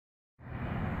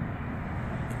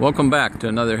Welcome back to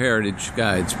another Heritage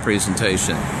Guides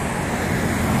presentation.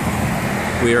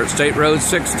 We are at State Road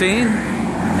 16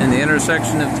 in the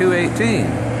intersection of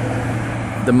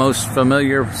 218. The most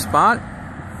familiar spot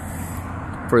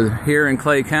for here in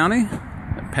Clay County,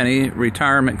 Penney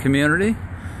Retirement Community.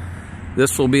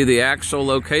 This will be the actual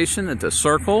location at the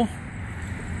circle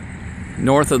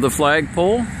north of the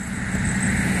flagpole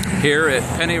here at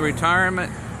Penney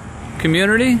Retirement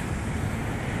Community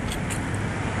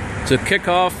to kick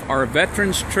off our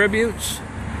Veterans Tributes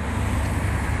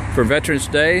for Veterans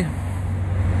Day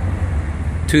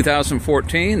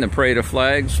 2014. The Parade of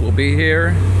Flags will be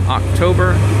here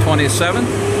October 27th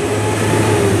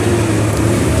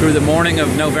through the morning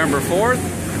of November 4th.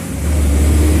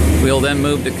 We'll then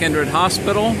move to Kindred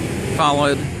Hospital,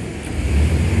 followed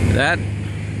that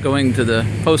going to the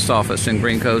post office in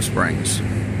Green Cove Springs.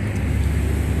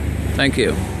 Thank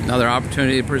you. Another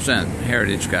opportunity to present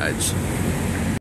Heritage Guides.